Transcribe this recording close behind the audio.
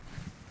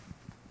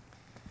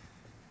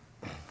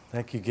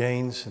Thank you,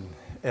 Gaines and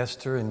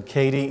Esther and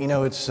Katie. You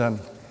know, it's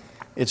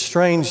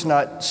strange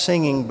not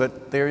singing,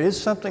 but there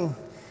is something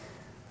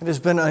that has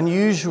been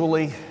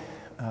unusually,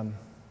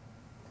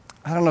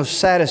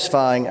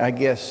 satisfying, I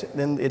guess.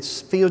 Then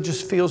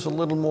just feels a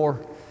little more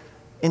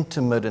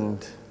intimate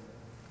and,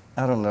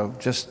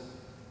 just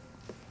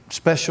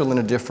special in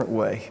a different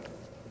way.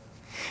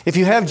 If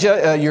you have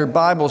your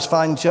Bibles,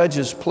 find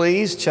Judges,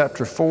 please,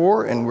 chapter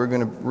 4, and we're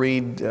going to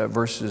read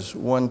verses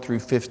 1 through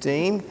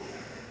 15.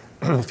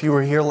 If you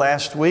were here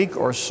last week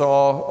or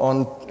saw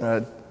on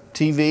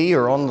TV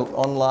or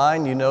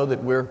online, you know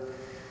that we're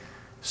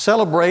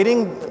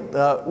celebrating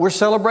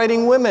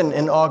women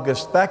in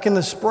August. Back in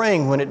the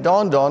spring, when it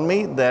dawned on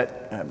me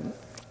that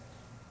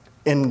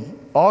in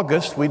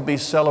August we'd be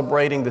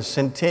celebrating the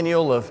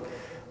centennial of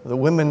the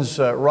women's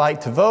right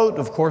to vote.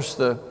 Of course,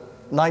 the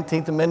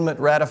 19th Amendment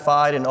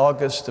ratified in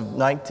August of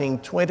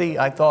 1920.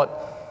 I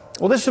thought,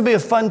 well, this would be a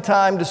fun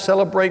time to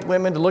celebrate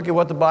women, to look at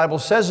what the Bible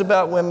says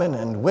about women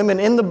and women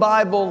in the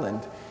Bible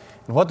and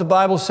what the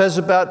Bible says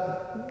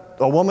about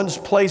a woman's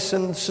place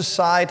in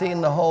society,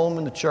 in the home,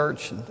 in the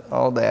church, and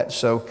all that.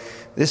 So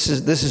this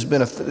has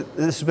been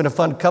a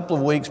fun couple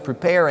of weeks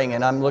preparing,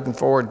 and I'm looking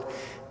forward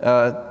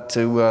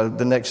to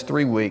the next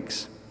 3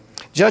 weeks.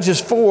 Judges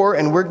 4,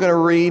 and we're going to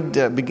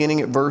read beginning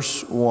at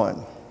verse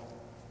 1.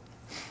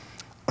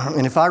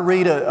 And if I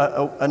read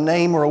a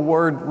name or a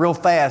word real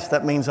fast,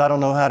 that means I don't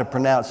know how to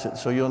pronounce it.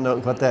 So you'll know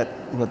what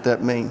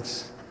that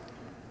means.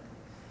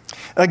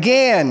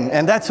 Again,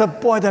 and that's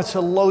a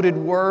loaded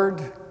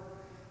word.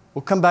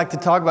 We'll come back to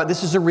talk about it.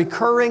 This is a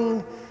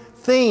recurring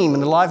theme in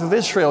the life of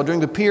Israel during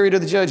the period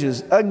of the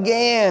Judges.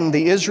 Again,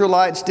 the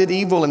Israelites did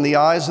evil in the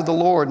eyes of the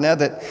Lord. Now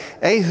that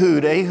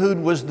Ehud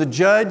was the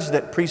judge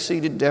that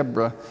preceded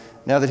Deborah,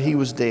 now that he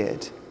was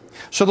dead.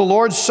 So the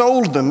Lord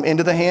sold them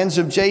into the hands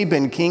of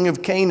Jabin, king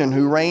of Canaan,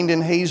 who reigned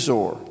in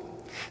Hazor.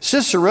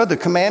 Sisera, the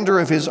commander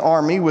of his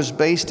army, was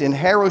based in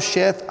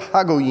Harosheth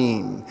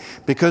Hagoyim,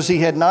 because he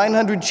had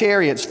 900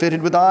 chariots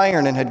fitted with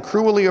iron and had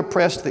cruelly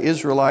oppressed the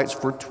Israelites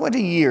for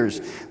 20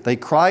 years. They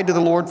cried to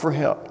the Lord for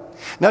help.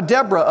 Now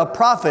Deborah, a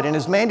prophet, and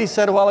as Mandy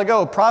said a while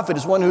ago, a prophet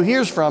is one who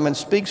hears from and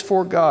speaks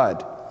for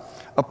God.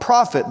 A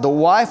prophet, the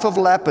wife of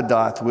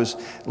Lapidoth, was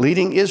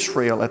leading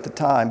Israel at the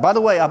time. By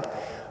the way,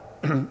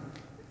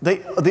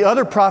 the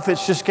other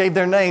prophets just gave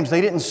their names.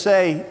 They didn't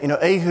say,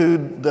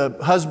 Ehud, the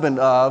husband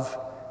of,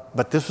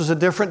 but this was a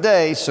different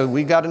day, so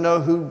we got to know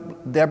who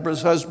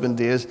Deborah's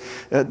husband is.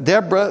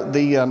 Deborah,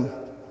 the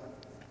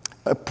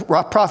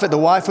prophet, the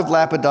wife of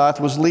Lapidoth,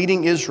 was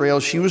leading Israel.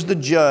 She was the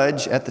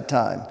judge at the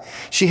time.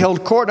 She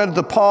held court under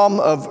the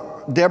palm of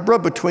Deborah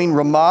between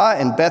Ramah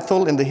and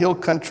Bethel in the hill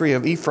country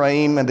of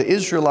Ephraim, and the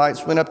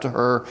Israelites went up to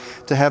her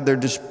to have their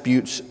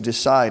disputes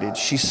decided.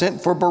 She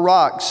sent for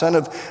Barak, son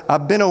of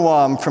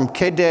Abinoam from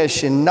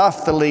Kadesh in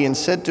Naphtali, and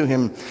said to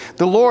him,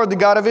 "The Lord, the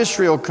God of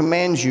Israel,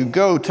 commands you,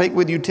 go, take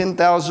with you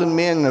 10,000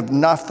 men of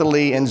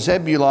Naphtali and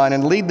Zebulun,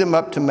 and lead them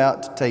up to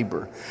Mount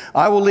Tabor.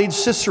 I will lead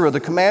Sisera,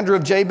 the commander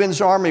of Jabin's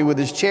army, with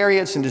his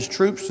chariots and his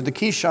troops to the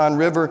Kishon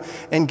River,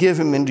 and give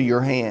him into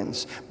your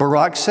hands."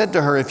 Barak said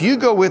to her, "If you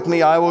go with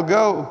me, I will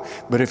go.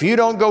 But if you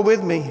don't go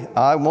with me,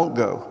 I won't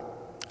go."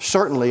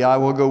 "Certainly I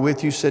will go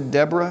with you," said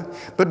Deborah,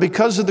 "but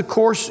because of the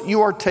course you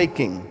are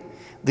taking,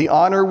 the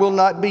honor will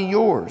not be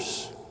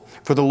yours.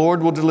 For the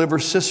Lord will deliver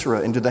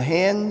Sisera into the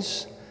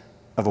hands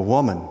of a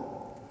woman."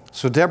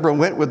 So Deborah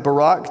went with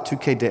Barak to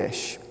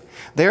Kadesh.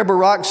 There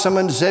Barak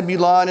summoned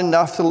Zebulun and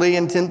Naphtali,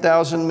 and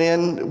 10,000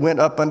 men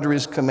went up under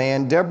his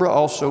command. Deborah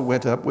also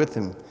went up with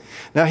him.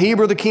 Now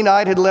Heber the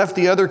Kenite had left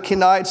the other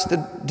Kenites,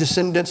 the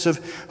descendants of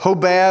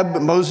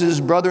Hobab, Moses'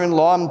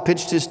 brother-in-law, and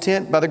pitched his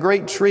tent by the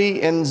great tree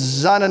in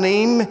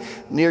Zananim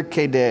near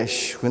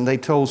Kadesh. When they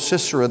told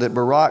Sisera that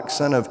Barak,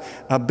 son of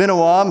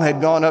Abinoam,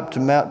 had gone up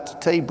to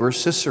Mount Tabor,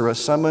 Sisera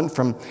summoned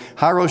from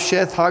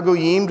Harosheth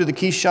Hagoyim to the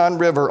Kishon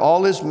River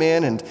all his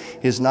men and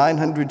his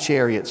 900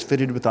 chariots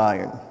fitted with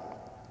iron.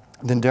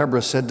 Then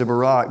Deborah said to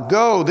Barak,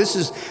 "Go, this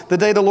is the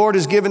day the Lord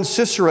has given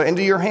Sisera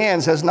into your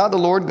hands. Has not the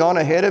Lord gone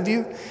ahead of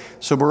you?"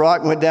 So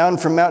Barak went down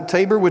from Mount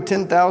Tabor with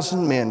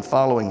 10,000 men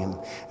following him.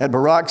 At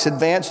Barak's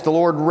advance, the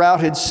Lord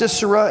routed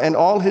Sisera and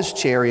all his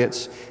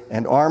chariots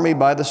and army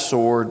by the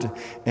sword.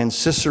 And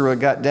Sisera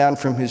got down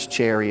from his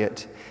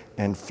chariot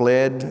and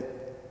fled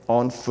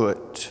on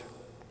foot.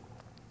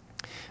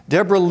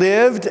 Deborah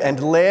lived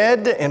and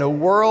led in a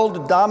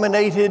world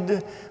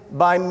dominated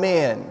by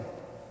men.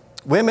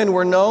 Women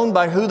were known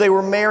by who they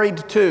were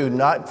married to,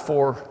 not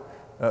for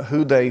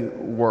who they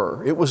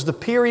were. It was the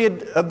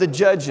period of the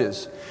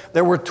judges.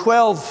 There were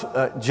 12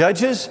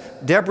 judges,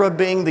 Deborah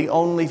being the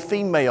only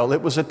female.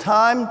 It was a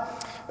time,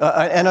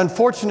 an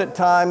unfortunate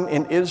time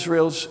in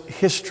Israel's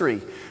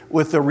history,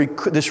 with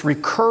this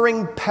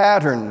recurring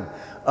pattern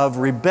of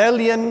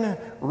rebellion,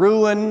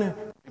 ruin,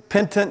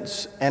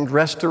 repentance and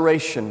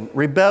restoration,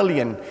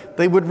 rebellion.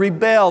 They would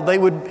rebel. They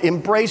would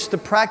embrace the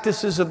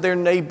practices of their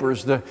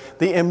neighbors, the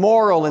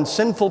immoral and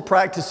sinful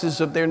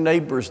practices of their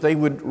neighbors. They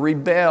would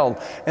rebel.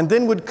 And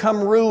then would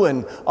come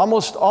ruin,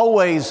 almost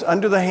always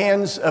under the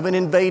hands of an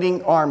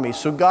invading army.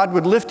 So God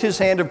would lift his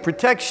hand of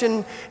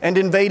protection, and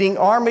invading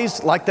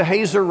armies like the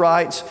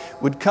Hazarites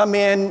would come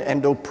in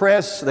and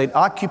oppress. They'd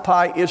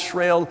occupy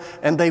Israel,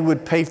 and they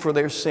would pay for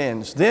their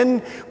sins.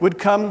 Then would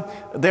come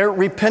their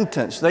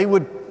repentance. They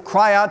would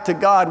cry out to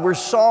God, we're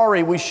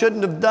sorry, we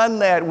shouldn't have done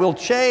that, we'll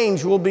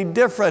change, we'll be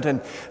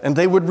different. And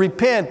they would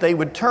repent, they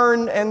would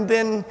turn, and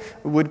then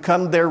would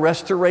come their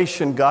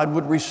restoration. God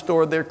would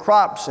restore their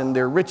crops and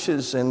their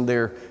riches and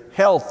their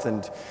health.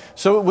 And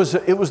so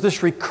it was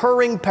this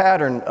recurring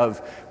pattern of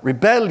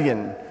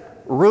rebellion,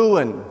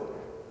 ruin,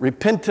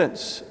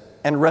 repentance,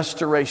 and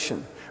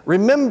restoration.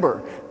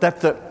 Remember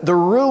that the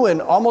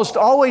ruin almost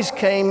always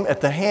came at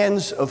the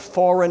hands of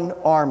foreign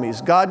armies.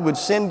 God would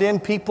send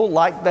in people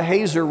like the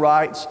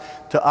Hazarites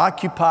to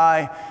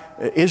occupy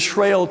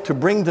Israel, to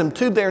bring them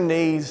to their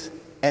knees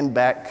and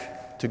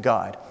back to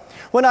God.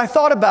 When I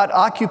thought about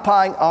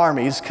occupying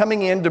armies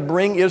coming in to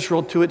bring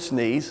Israel to its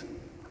knees,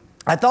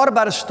 I thought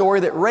about a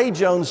story that Ray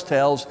Jones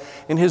tells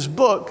in his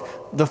book,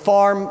 The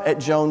Farm at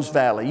Jones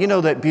Valley. You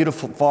know that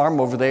beautiful farm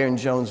over there in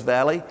Jones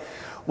Valley?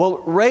 Well,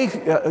 Ray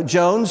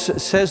Jones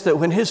says that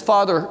when his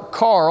father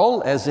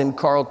Carl, as in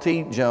Carl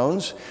T.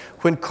 Jones,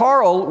 when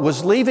Carl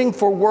was leaving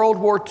for World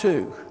War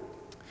II,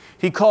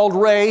 he called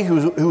Ray,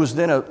 who was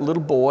then a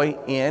little boy,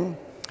 in,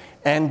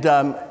 and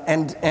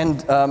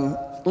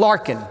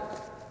Larkin.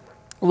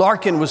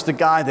 Larkin was the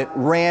guy that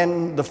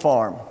ran the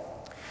farm.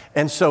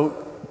 And so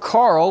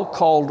Carl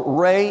called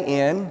Ray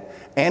in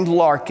and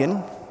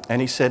Larkin,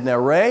 and he said, now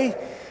Ray,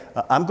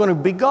 I'm going to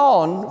be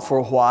gone for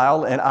a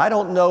while, and I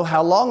don't know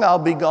how long I'll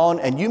be gone,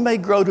 and you may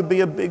grow to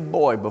be a big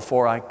boy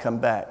before I come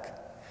back.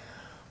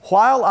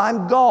 While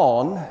I'm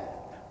gone,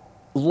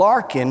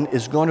 Larkin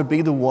is going to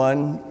be the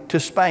one to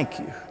spank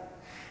you.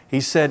 He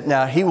said,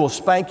 now he will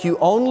spank you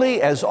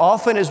only as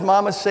often as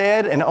Mama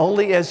said, and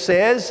only as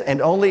says,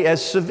 and only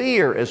as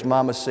severe as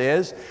Mama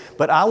says.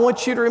 But I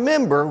want you to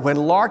remember, when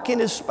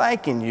Larkin is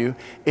spanking you,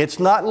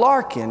 it's not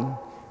Larkin,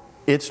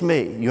 it's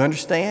me. You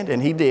understand?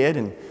 And he did.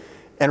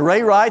 And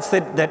Ray writes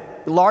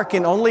that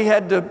Larkin only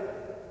had to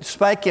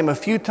spank him a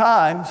few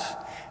times,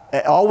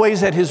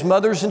 always at his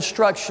mother's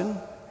instruction.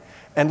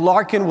 And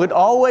Larkin would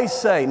always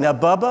say, now,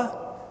 Bubba,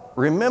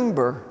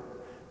 remember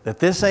that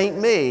this ain't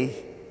me,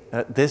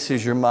 this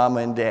is your mama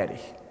and daddy.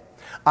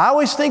 I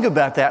always think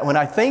about that when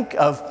I think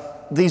of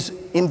these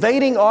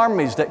invading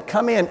armies that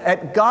come in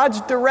at God's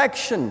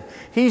direction.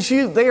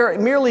 They are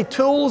merely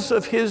tools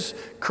of his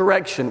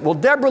correction. Well,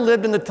 Deborah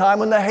lived in the time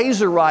when the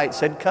Hazarites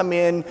had come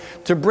in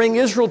to bring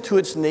Israel to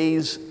its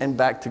knees and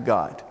back to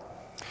God.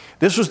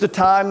 This was the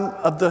time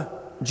of the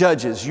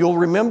judges. You'll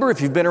remember, if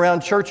you've been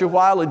around church a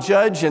while, a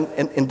judge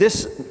in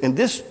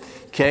this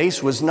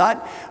case was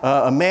not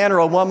a man or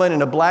a woman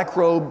in a black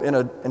robe in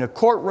a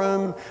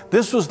courtroom.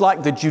 This was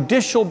like the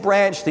judicial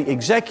branch, the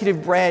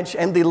executive branch,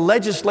 and the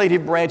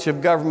legislative branch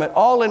of government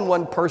all in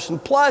one person.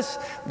 Plus,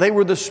 they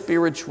were the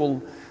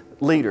spiritual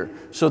leader.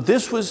 So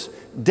this was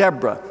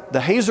Deborah. The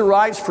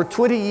Hazarites for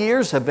 20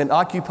 years have been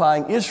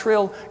occupying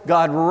Israel.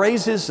 God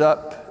raises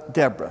up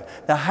Deborah.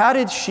 Now, how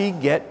did she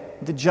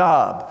get the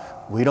job?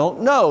 We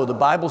don't know. The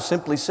Bible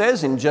simply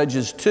says in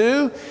Judges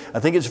 2, I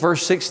think it's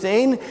verse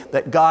 16,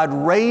 that God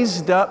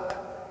raised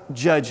up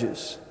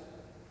judges.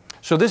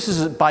 So this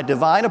is by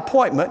divine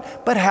appointment,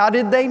 but how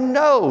did they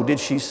know? Did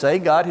she say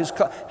God has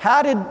called?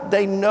 How did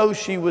they know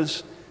she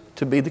was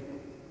to be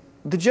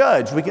the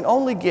judge? We can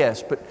only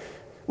guess, but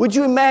would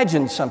you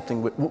imagine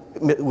something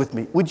with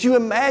me? Would you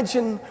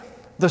imagine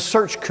the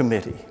search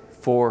committee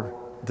for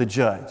the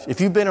judge? If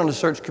you've been on a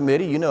search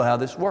committee, you know how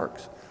this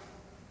works.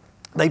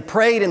 They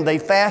prayed and they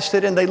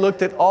fasted and they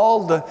looked at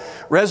all the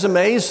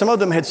resumes. Some of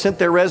them had sent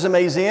their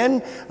resumes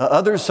in.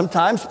 Others,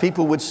 sometimes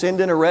people would send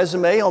in a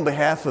resume on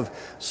behalf of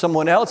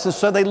someone else. And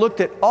so they looked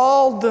at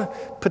all the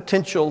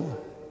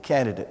potential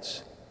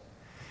candidates.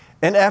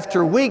 And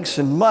after weeks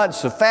and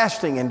months of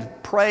fasting and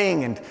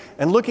praying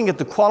and looking at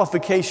the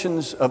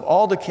qualifications of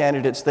all the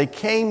candidates, they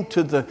came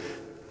to the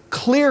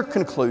clear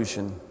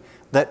conclusion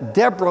that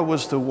Deborah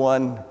was the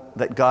one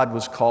that God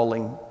was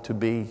calling to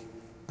be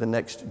the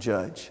next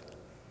judge.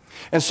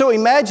 And so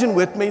imagine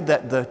with me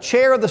that the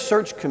chair of the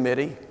search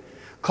committee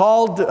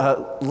called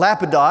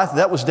Lapidoth,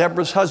 that was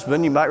Deborah's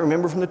husband, you might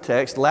remember from the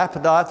text,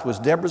 Lapidoth was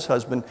Deborah's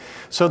husband.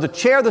 So the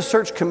chair of the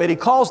search committee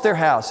calls their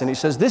house and he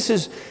says, this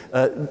is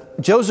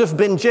Joseph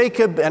ben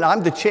Jacob, and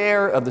I'm the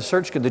chair of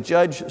the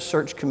judge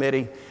search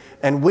committee,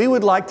 and we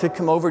would like to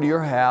come over to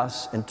your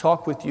house and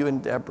talk with you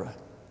and Deborah.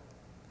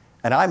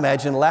 And I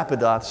imagine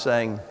Lapidoth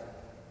saying,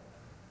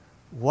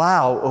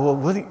 wow,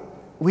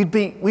 we'd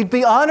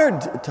be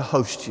honored to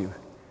host you.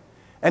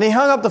 And he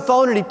hung up the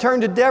phone and he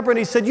turned to Deborah and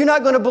he said, you're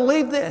not going to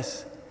believe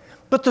this,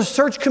 but the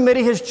search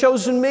committee has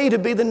chosen me to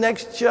be the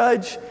next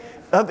judge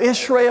of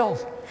Israel.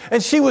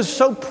 And she was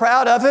so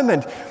proud of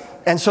him.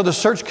 And so the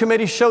search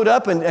committee showed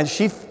up and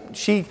she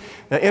she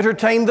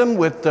entertained them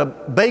with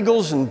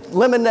bagels and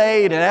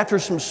lemonade, and after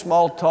some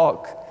small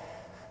talk,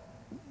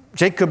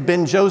 Jacob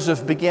ben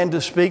Joseph began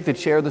to speak, the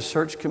chair of the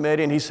search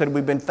committee, and he said,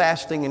 we've been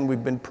fasting and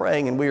we've been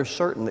praying, and we are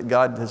certain that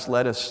God has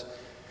led us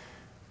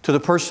to the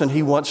person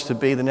he wants to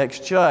be the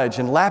next judge.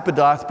 And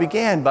Lapidoth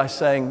began by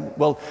saying,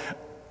 well,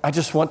 I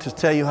just want to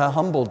tell you how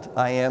humbled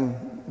I am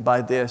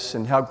by this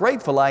and how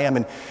grateful I am.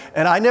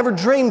 And I never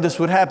dreamed this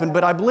would happen,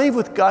 but I believe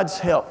with God's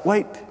help.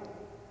 Wait,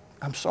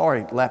 I'm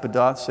sorry,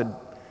 Lapidoth, said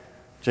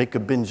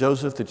Jacob ben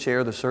Joseph, the chair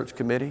of the search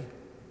committee.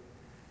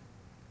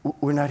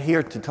 We're not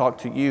here to talk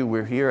to you.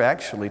 We're here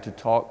actually to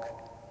talk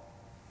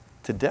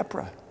to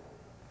Deborah.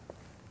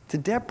 To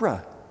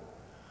Deborah,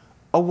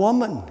 a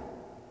woman.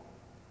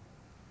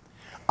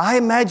 I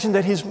imagine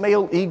that his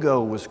male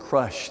ego was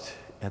crushed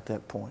at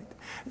that point.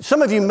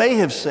 Some of you may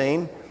have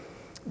seen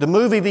the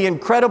movie The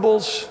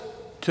Incredibles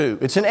 2.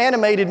 It's an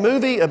animated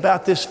movie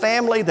about this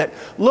family that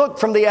look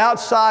from the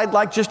outside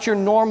like just your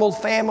normal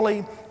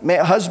family,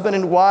 husband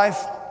and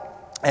wife,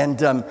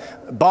 and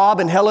Bob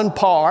and Helen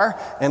Parr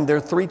and their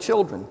 3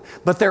 children.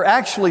 But they're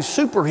actually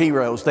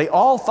superheroes. They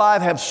all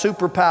 5 have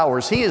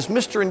superpowers. He is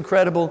Mr.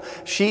 Incredible.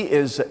 She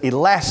is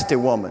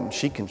Elasti-Woman.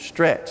 She can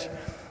stretch.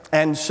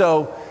 And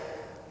so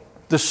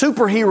the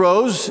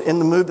superheroes in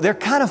the movie, they're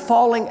kind of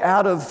falling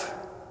out of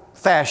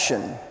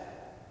fashion.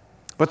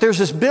 But there's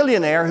this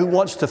billionaire who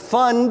wants to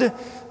fund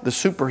the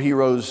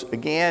superheroes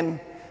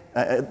again.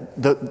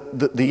 The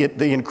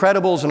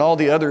Incredibles and all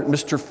the other,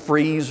 Mr.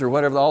 Freeze or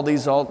whatever, all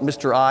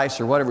Mr.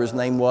 Ice or whatever his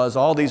name was,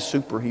 all these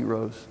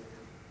superheroes.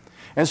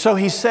 And so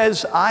he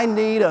says, I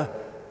need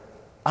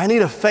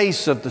a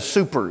face of the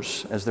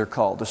supers, as they're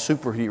called, the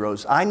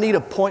superheroes. I need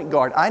a point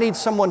guard. I need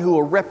someone who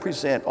will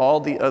represent all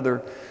the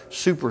other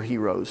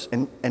superheroes.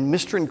 And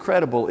Mr.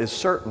 Incredible is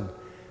certain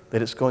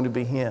that it's going to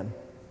be him.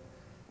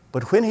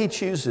 But when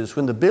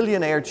the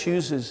billionaire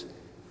chooses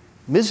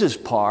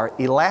Mrs. Parr,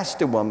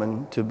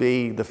 Elasti-Woman, to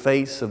be the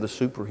face of the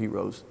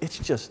superheroes, it's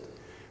just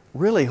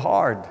really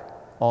hard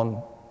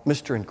on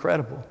Mr.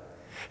 Incredible.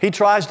 He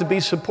tries to be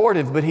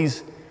supportive, but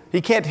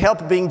he can't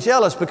help being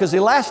jealous because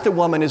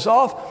Elasti-Woman is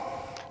off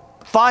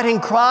fighting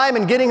crime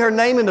and getting her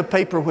name in the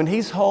paper when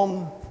he's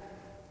home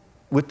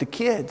with the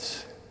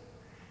kids.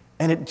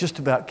 And it just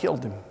about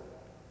killed him.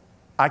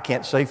 I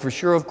can't say for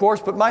sure, of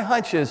course, but my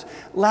hunch is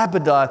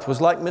Lapidoth was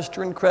like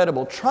Mr.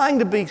 Incredible, trying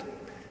to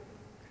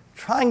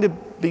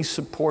be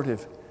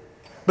supportive.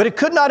 But it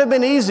could not have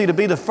been easy to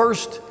be the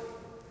first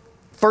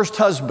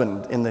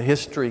husband in the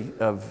history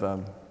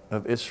of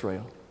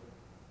Israel.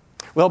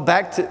 Well,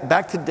 back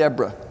to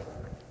Deborah.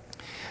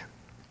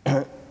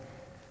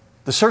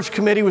 The search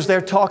committee was there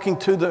talking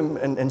to them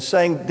and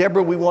saying,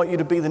 Deborah, we want you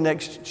to be the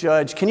next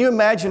judge. Can you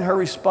imagine her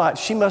response?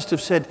 She must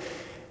have said,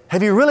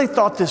 have you really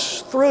thought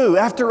this through?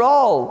 After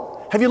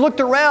all, have you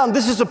looked around?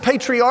 This is a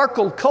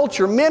patriarchal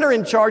culture. Men are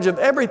in charge of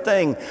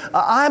everything.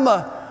 I'm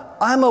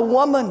a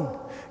woman.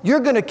 You're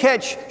going to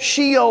catch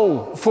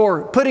Sheol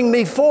for putting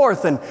me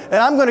forth, and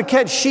I'm going to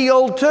catch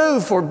Sheol too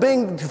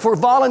for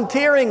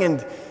volunteering.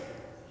 And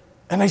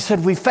they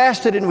said, we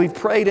fasted and we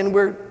prayed and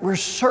we're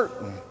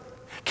certain.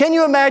 Can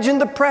you imagine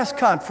the press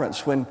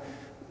conference when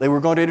they were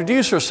going to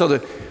introduce her? So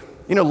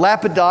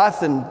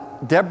Lapidoth and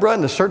Deborah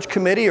and the search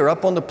committee are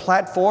up on the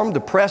platform. The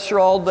press are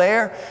all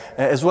there,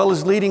 as well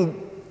as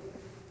leading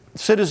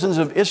citizens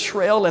of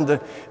Israel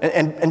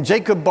and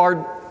Jacob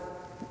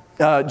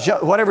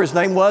whatever his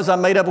name was, I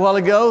made up a while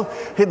ago,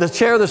 the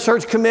chair of the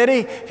search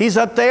committee, he's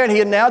up there and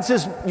he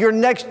announces, your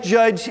next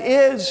judge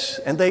is,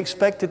 and they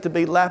expect it to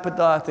be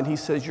Lapidoth, and he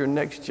says, your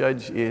next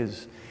judge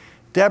is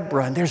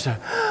Deborah. And there's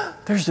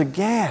a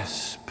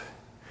gasp.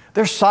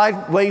 There's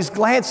sideways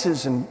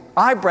glances and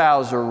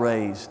eyebrows are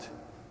raised.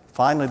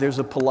 Finally, there's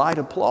a polite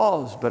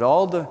applause, but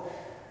all the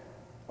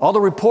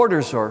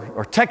reporters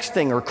are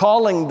texting or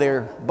calling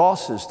their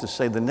bosses to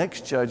say the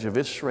next judge of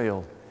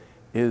Israel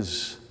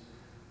is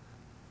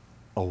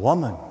a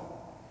woman.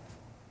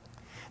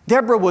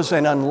 Deborah was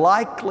an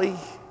unlikely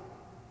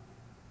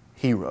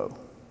hero.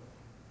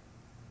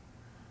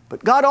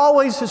 But God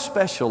always has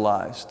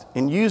specialized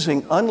in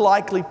using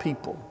unlikely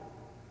people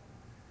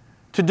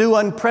to do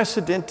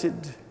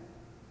unprecedented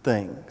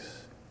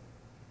things.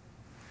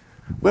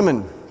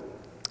 Women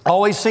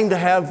often seem to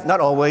have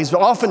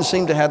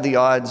the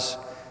odds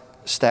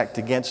stacked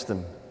against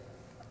them.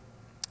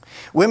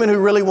 Women who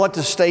really want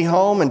to stay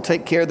home and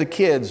take care of the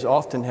kids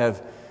often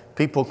have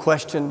people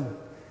question,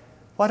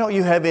 why don't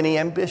you have any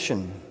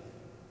ambition?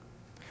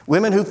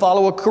 Women who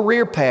follow a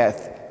career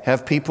path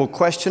have people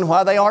question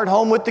why they aren't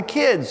home with the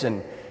kids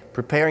and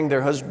preparing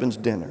their husband's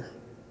dinner.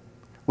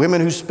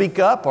 Women who speak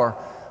up are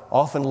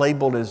often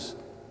labeled as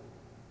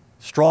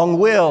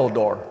strong-willed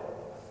or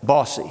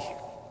bossy.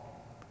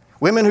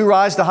 Women who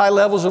rise to high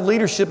levels of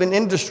leadership in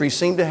industry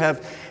seem to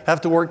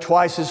have to work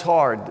twice as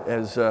hard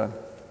as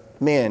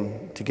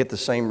men to get the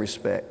same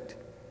respect.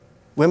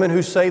 Women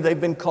who say they've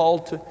been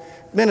called to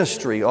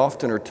ministry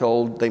often are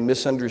told they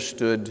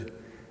misunderstood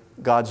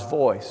God's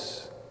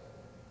voice.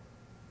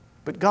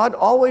 But God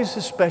always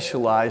has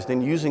specialized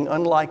in using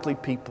unlikely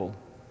people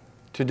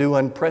to do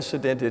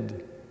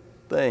unprecedented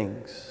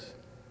things.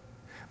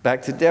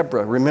 Back to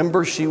Deborah.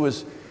 Remember, she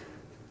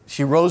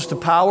rose to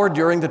power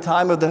during the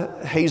time of the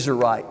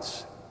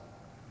Hazarites.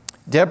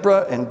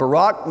 Deborah and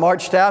Barak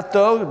marched out,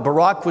 though.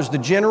 Barak was the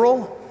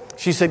general.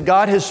 She said,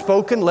 God has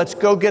spoken, let's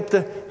go get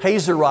the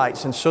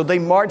Hazarites. And so they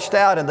marched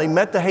out and they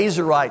met the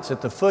Hazarites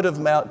at the foot of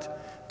Mount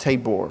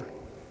Tabor.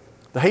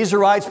 The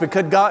Hazarites,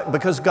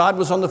 because God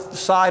was on the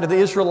side of the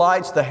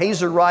Israelites, the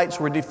Hazarites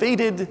were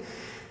defeated.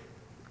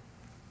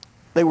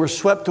 They were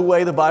swept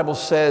away, the Bible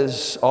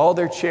says, all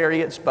their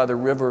chariots by the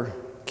river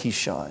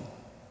Kishon.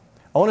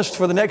 I want us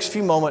for the next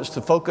few moments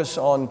to focus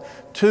on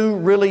two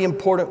really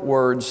important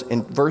words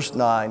in verse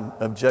 9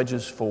 of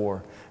Judges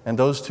 4. And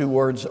those two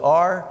words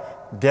are,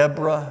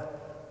 Deborah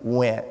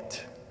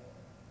went.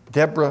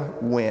 Deborah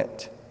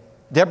went.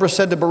 Deborah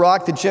said to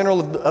Barak, the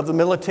general of the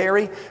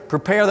military,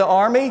 prepare the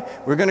army.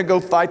 We're going to go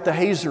fight the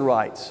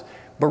Hazarites.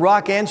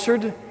 Barak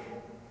answered,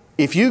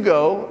 if you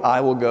go,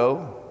 I will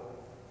go.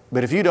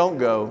 But if you don't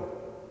go,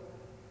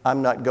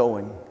 I'm not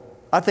going.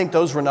 I think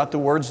those were not the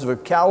words of a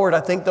coward.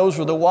 I think those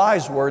were the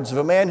wise words of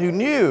a man who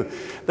knew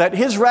that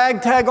his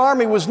ragtag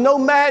army was no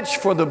match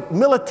for the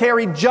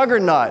military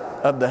juggernaut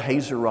of the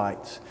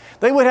Hazarites.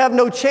 They would have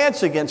no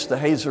chance against the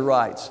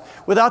Hazarites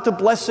without the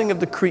blessing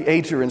of the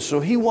Creator. And so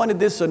he wanted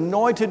this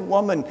anointed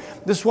woman,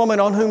 this woman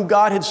on whom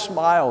God had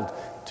smiled,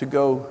 to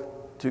go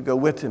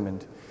with him.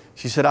 And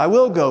she said, I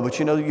will go, but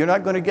you're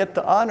not going to get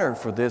the honor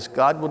for this.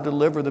 God will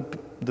deliver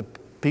the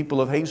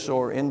people of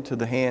Hazor into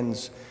the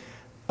hands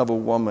of a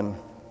woman.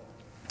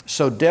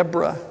 So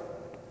Deborah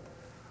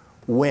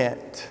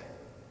went.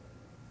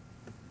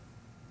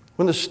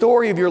 When the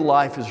story of your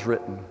life is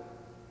written,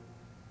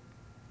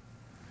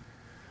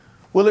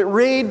 will it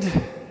read,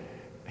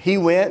 he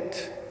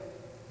went,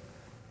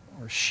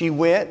 or she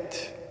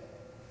went?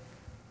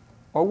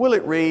 Or will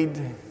it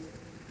read,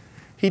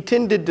 he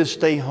tended to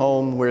stay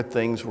home where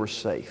things were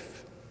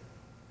safe?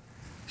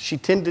 She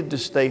tended to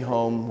stay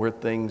home where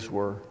things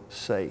were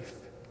safe.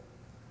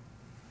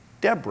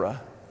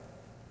 Deborah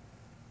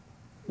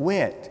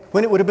went.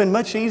 When it would have been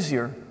much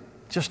easier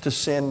just to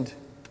send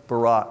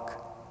Barak.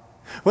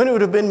 When it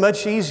would have been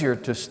much easier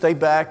to stay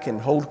back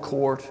and hold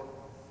court.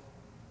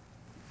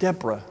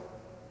 Deborah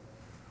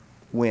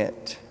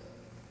went.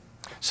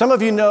 Some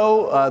of you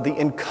know the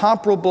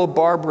incomparable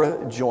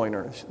Barbara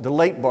Joyner, the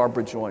late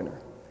Barbara Joyner.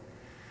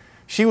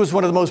 She was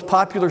one of the most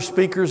popular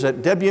speakers at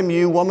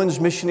WMU, Women's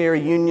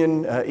Missionary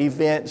Union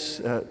events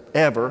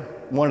ever.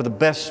 One of the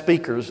best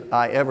speakers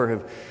I ever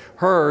have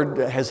heard,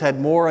 has had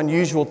more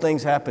unusual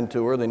things happen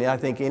to her than I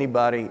think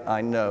anybody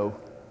I know.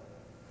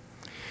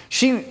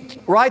 She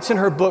writes in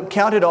her book,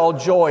 Count It All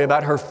Joy,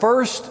 about her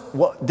first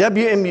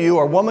WMU,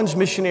 or Women's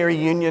Missionary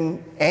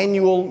Union,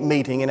 annual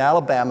meeting in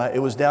Alabama. It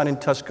was down in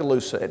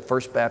Tuscaloosa, at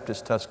First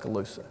Baptist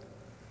Tuscaloosa.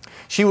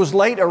 She was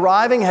late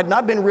arriving, had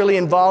not been really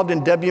involved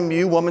in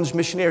WMU, Women's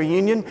Missionary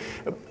Union.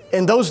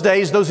 In those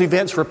days, those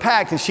events were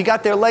packed, and she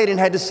got there late and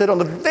had to sit on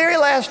the very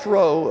last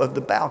row of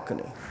the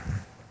balcony.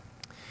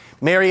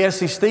 Mary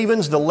Essie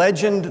Stevens, the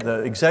legend, the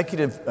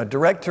executive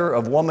director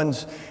of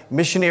Women's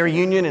Missionary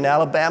Union in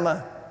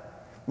Alabama,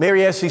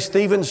 Mary Essie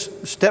Stevens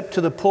stepped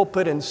to the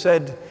pulpit and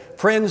said,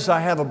 friends, I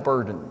have a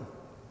burden.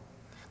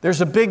 There's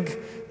a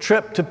big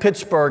trip to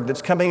Pittsburgh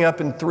that's coming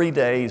up in 3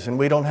 days, and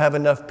we don't have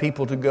enough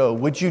people to go.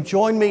 Would you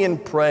join me in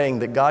praying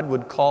that God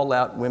would call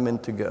out women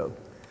to go?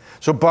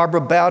 So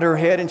Barbara bowed her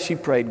head and she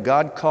prayed,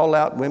 God, call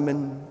out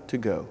women to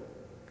go.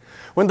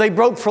 When they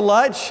broke for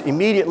lunch,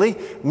 immediately,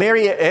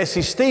 Mary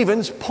Essie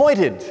Stevens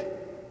pointed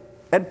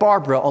at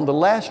Barbara on the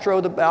last row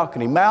of the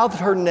balcony, mouthed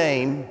her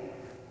name,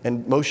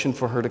 and motioned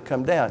for her to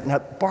come down. Now,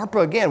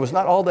 Barbara, again, was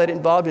not all that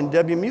involved in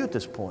WMU at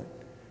this point.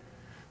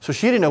 So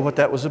she didn't know what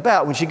that was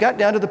about. When she got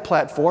down to the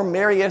platform,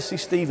 Mary Essie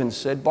Stevens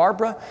said,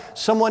 Barbara,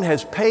 someone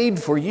has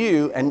paid for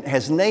you and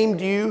has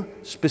named you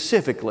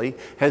specifically,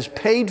 has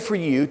paid for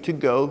you to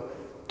go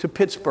to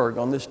Pittsburgh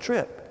on this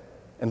trip.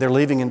 And they're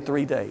leaving in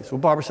 3 days. Well,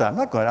 Barbara said, I'm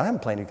not going, I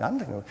haven't planned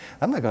to,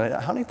 I'm not going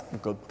to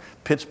go to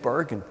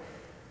Pittsburgh. And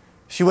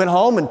she went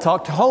home and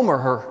talked to Homer,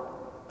 her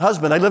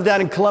husband. They lived down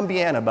in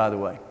Columbiana, by the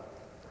way.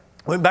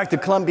 Went back to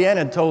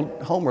Columbiana and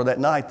told Homer that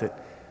night that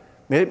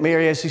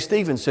Mary Essie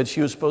Stevens said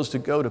she was supposed to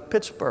go to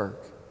Pittsburgh,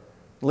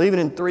 leaving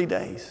in 3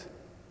 days.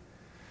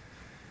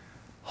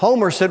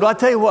 Homer said, well, I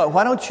tell you what,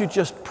 why don't you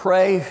just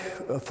pray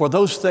for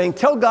those things?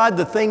 Tell God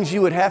the things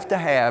you would have to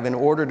have in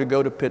order to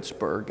go to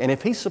Pittsburgh. And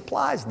if he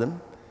supplies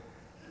them,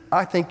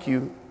 I think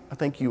you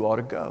ought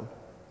to go.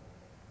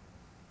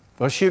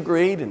 Well, she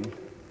agreed, and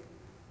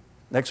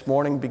next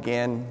morning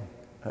began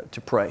to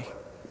pray.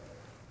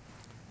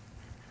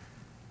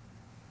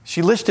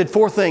 She listed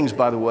 4 things,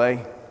 by the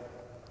way.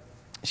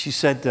 She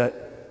said,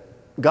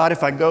 God,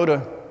 if I go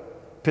to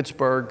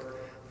Pittsburgh,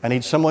 I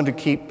need someone to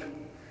keep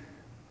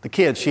the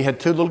kids. She had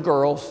 2 little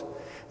girls,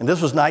 and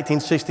this was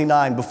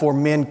 1969, before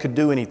men could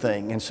do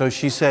anything. And so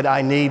she said,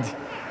 I'll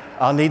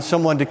need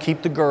someone to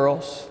keep the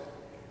girls.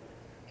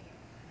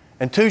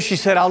 And 2, she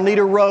said, I'll need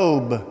a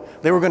robe.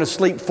 They were going to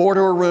sleep 4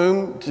 to a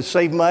room to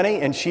save money,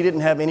 and she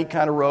didn't have any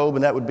kind of robe,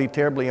 and that would be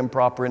terribly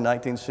improper in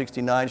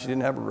 1969. She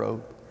didn't have a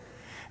robe.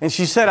 And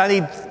she said,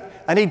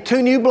 I need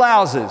 2 new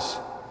blouses.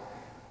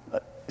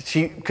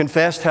 She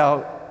confessed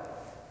how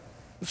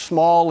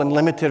small and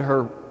limited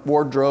her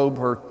wardrobe,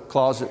 her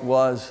closet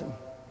was.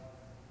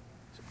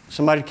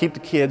 Somebody to keep the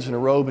kids in a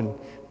robe and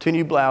 2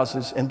 new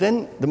blouses. And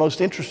then the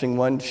most interesting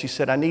one, she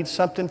said, I need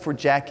something for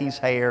Jackie's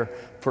hair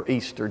for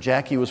Easter.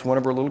 Jackie was one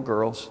of her little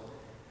girls.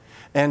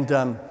 And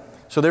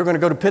so they were going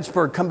to go to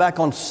Pittsburgh, come back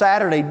on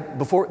Saturday,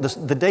 before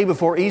the day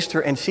before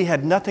Easter, and she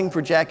had nothing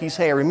for Jackie's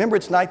hair. Remember,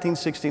 it's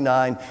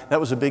 1969. That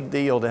was a big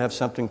deal to have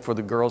something for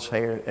the girls'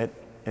 hair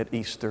at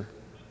Easter.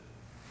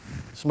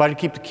 Somebody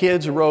to keep the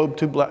kids, a robe,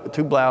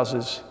 2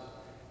 blouses,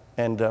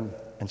 and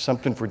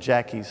something for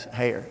Jackie's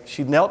hair.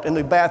 She knelt in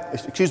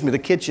the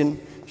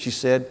kitchen, she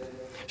said.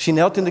 She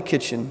knelt in the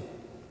kitchen,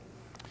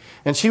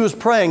 and she was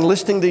praying,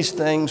 listing these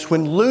things,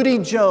 when Ludi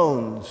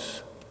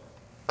Jones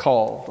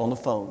called on the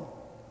phone.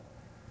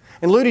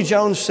 And Ludi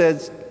Jones said,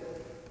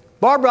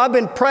 Barbara, I've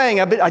been praying.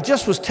 I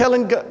just was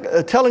telling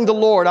the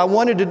Lord I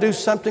wanted to do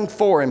something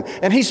for him.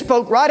 And he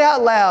spoke right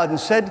out loud and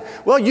said,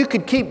 well, you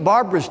could keep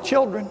Barbara's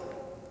children.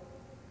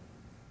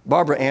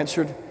 Barbara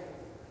answered,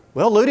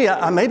 well, Ludi,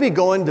 I may be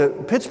going to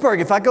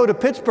Pittsburgh. If I go to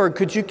Pittsburgh,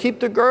 could you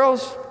keep the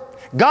girls?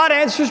 God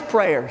answers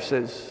prayer,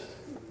 says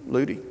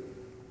Ludi.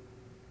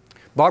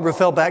 Barbara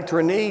fell back to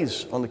her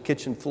knees on the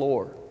kitchen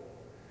floor.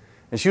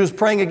 And she was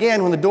praying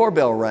again when the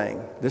doorbell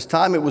rang. This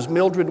time it was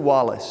Mildred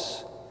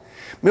Wallace.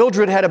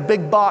 Mildred had a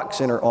big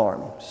box in her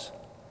arms.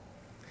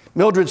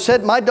 Mildred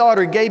said, my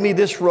daughter gave me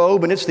this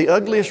robe, and it's the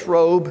ugliest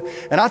robe,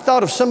 and I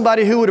thought of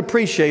somebody who would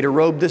appreciate a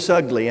robe this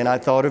ugly, and I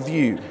thought of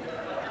you.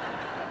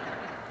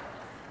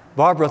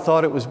 Barbara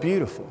thought it was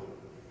beautiful.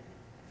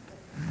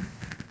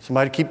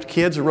 Somebody to keep the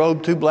kids, a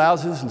robe, 2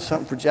 blouses, and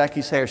something for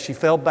Jackie's hair. She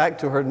fell back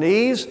to her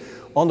knees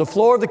on the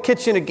floor of the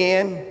kitchen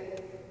again.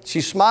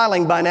 She's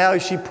smiling by now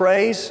as she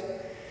prays.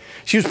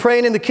 She was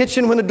praying in the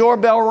kitchen when the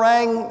doorbell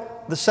rang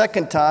the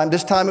second time.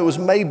 This time it was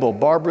Mabel,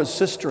 Barbara's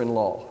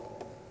sister-in-law.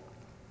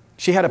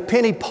 She had a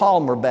Penny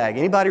Palmer bag.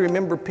 Anybody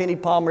remember Penny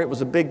Palmer? It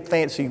was a big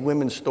fancy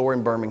women's store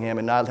in Birmingham,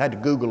 and I had to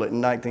Google it in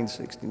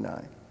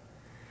 1969.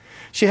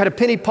 She had a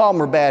Penny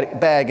Palmer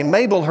bag, and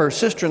Mabel, her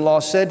sister-in-law,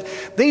 said,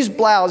 these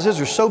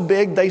blouses are so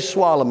big they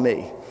swallow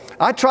me.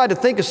 I tried to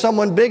think of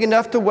someone big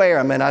enough to wear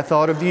them, and I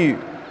thought of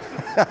you.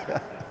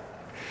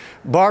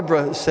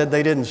 Barbara said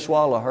they didn't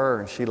swallow her,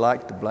 and she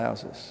liked the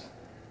blouses.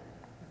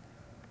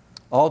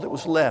 All that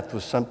was left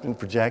was something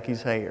for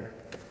Jackie's hair.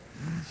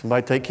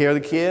 Somebody take care of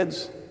the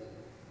kids,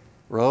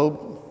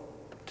 robe,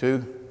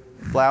 2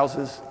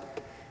 blouses,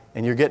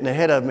 and you're getting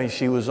ahead of me.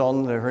 She was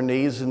on her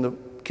knees in the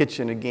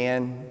kitchen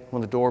again when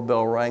the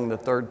doorbell rang the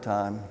 3rd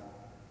time.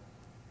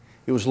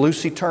 It was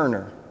Lucy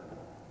Turner.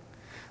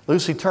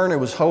 Lucy Turner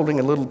was holding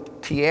a little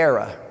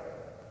tiara.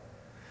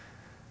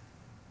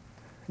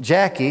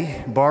 Jackie,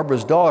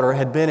 Barbara's daughter,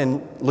 had been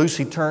in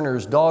Lucy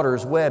Turner's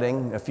daughter's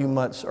wedding a few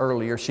months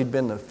earlier. She'd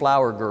been the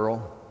flower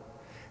girl.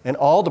 And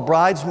all the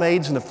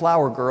bridesmaids and the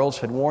flower girls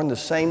had worn the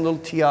same little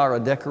tiara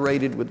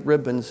decorated with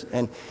ribbons.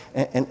 And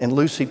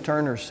Lucy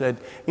Turner said,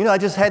 I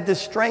just had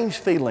this strange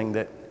feeling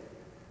that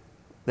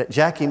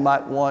Jackie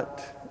might want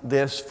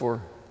this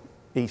for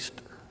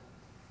Easter.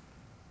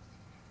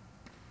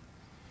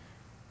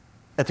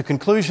 At the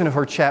conclusion of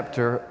her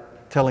chapter,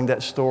 telling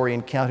that story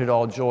and Count It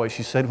All Joy,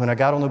 she said, when I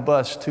got on the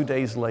bus 2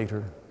 days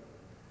later,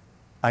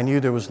 I knew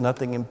there was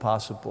nothing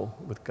impossible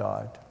with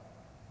God.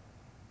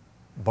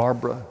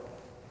 Barbara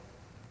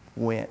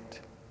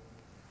went.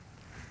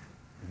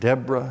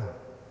 Deborah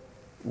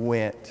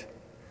went.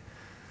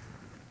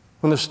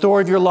 When the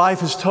story of your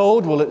life is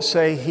told, will it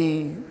say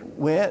he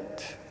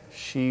went,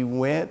 she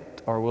went,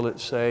 or will it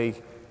say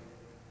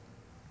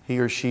he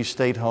or she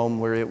stayed home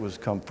where it was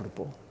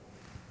comfortable?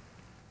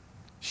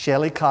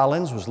 Shelley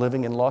Collins was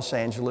living in Los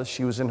Angeles.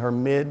 She was in her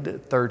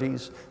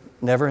mid-30s,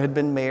 never had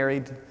been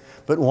married,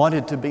 but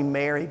wanted to be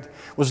married,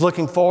 was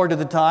looking forward to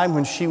the time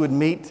when she would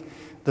meet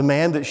the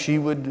man that she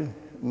would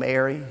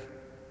marry.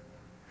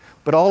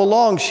 But all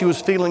along, she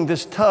was feeling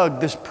this tug,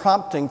 this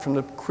prompting from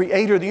the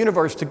creator of the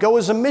universe to go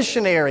as a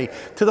missionary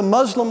to the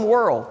Muslim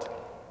world.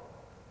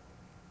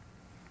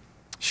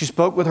 She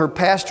spoke with her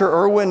pastor,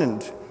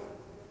 Erwin,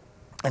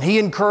 and he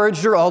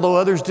encouraged her, although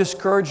others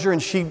discouraged her,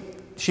 and she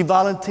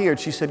volunteered.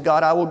 She said,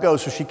 God, I will go.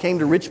 So she came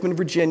to Richmond,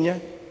 Virginia,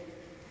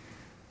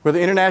 where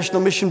the International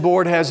Mission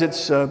Board has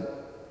its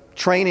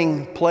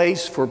training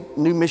place for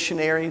new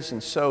missionaries.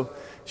 And so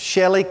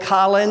Shelley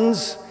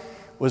Collins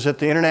was at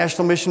the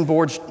International Mission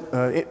Board's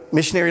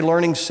Missionary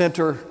Learning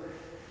Center,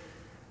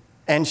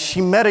 and she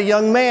met a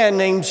young man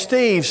named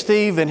Steve.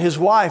 Steve and his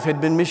wife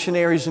had been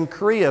missionaries in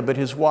Korea, but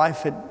his wife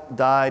had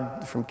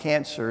died from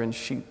cancer, and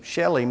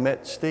Shelley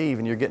met Steve,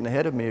 and you're getting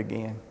ahead of me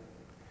again.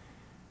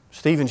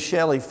 Steve and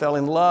Shelley fell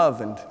in love,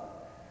 and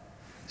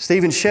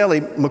Steve and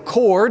Shelley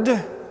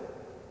McCord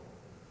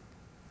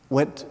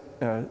went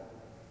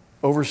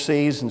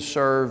overseas and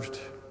served.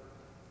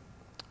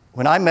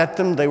 When I met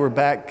them, they were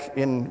back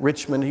in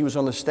Richmond. He was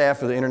on the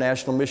staff of the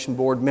International Mission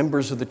Board,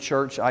 members of the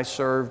church I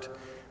served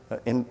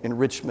in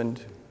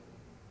Richmond.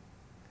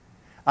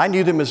 I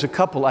knew them as a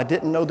couple. I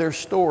didn't know their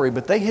story,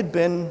 but they had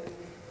been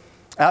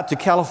out to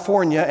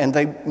California, and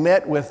they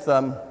met with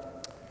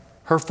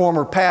her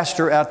former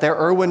pastor out there,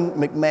 Erwin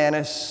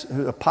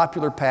McManus, a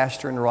popular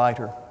pastor and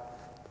writer.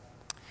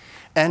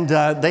 And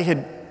they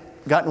had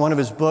gotten one of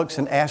his books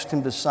and asked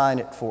him to sign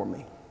it for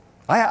me.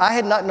 I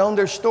had not known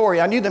their story.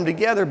 I knew them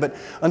together, but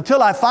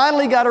until I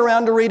finally got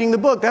around to reading the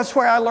book, that's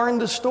where I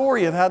learned the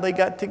story of how they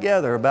got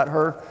together, about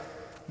her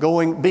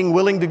being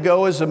willing to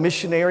go as a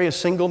missionary, a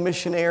single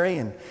missionary,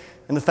 and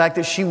the fact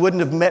that she wouldn't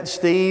have met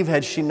Steve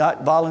had she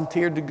not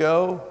volunteered to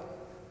go.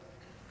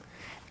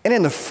 And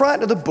in the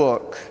front of the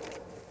book,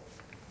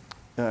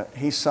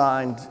 he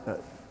signed,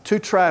 to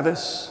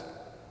Travis,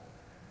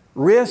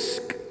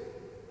 risk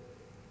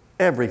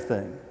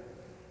everything.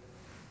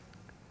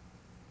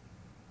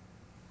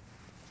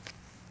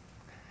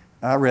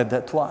 I read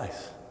that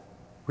twice.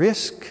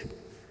 Risk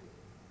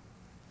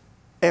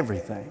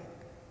everything.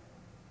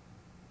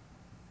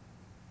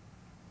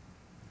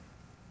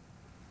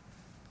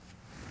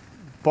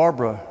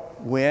 Barbara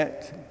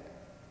went.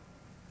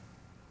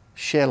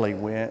 Shelley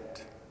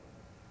went.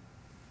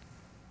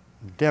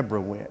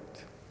 Deborah went.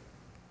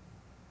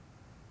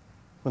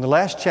 When the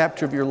last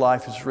chapter of your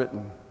life is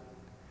written,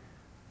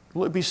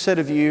 will it be said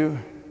of you,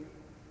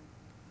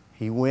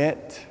 he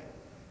went,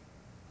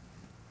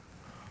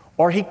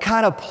 or he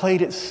kind of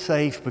played it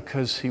safe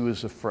because he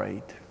was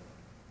afraid?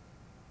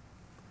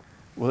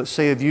 Will it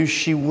say of you,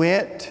 she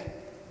went,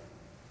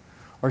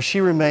 or she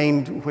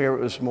remained where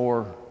it was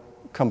more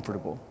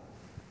comfortable?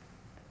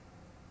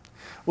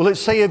 Will it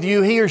say of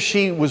you, he or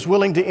she was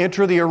willing to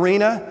enter the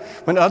arena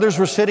when others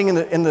were sitting in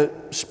the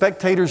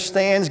spectators'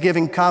 stands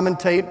giving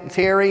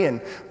commentary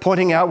and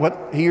pointing out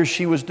what he or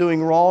she was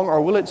doing wrong?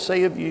 Or will it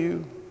say of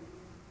you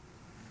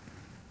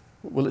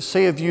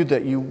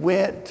that you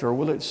went, or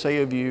will it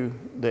say of you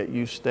that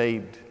you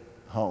stayed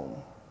home?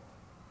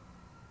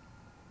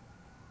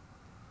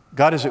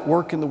 God is at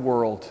work in the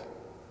world,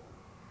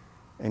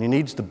 and he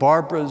needs the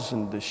Barbaras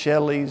and the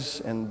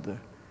Shelleys and the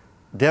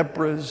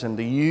Deborahs and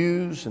the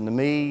yous and the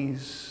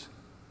me's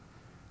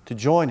to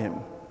join him,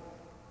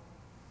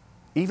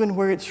 even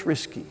where it's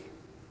risky.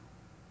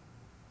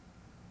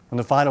 When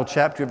the final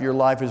chapter of your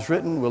life is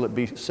written, will it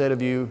be said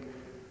of you,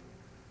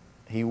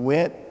 he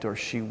went or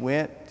she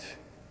went,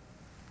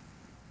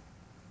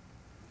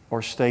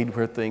 or stayed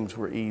where things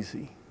were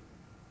easy?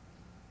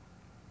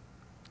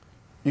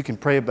 You can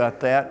pray about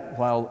that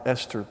while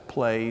Esther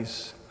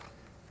plays,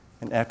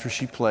 and after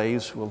she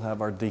plays, we'll have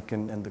our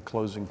deacon and the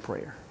closing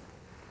prayer.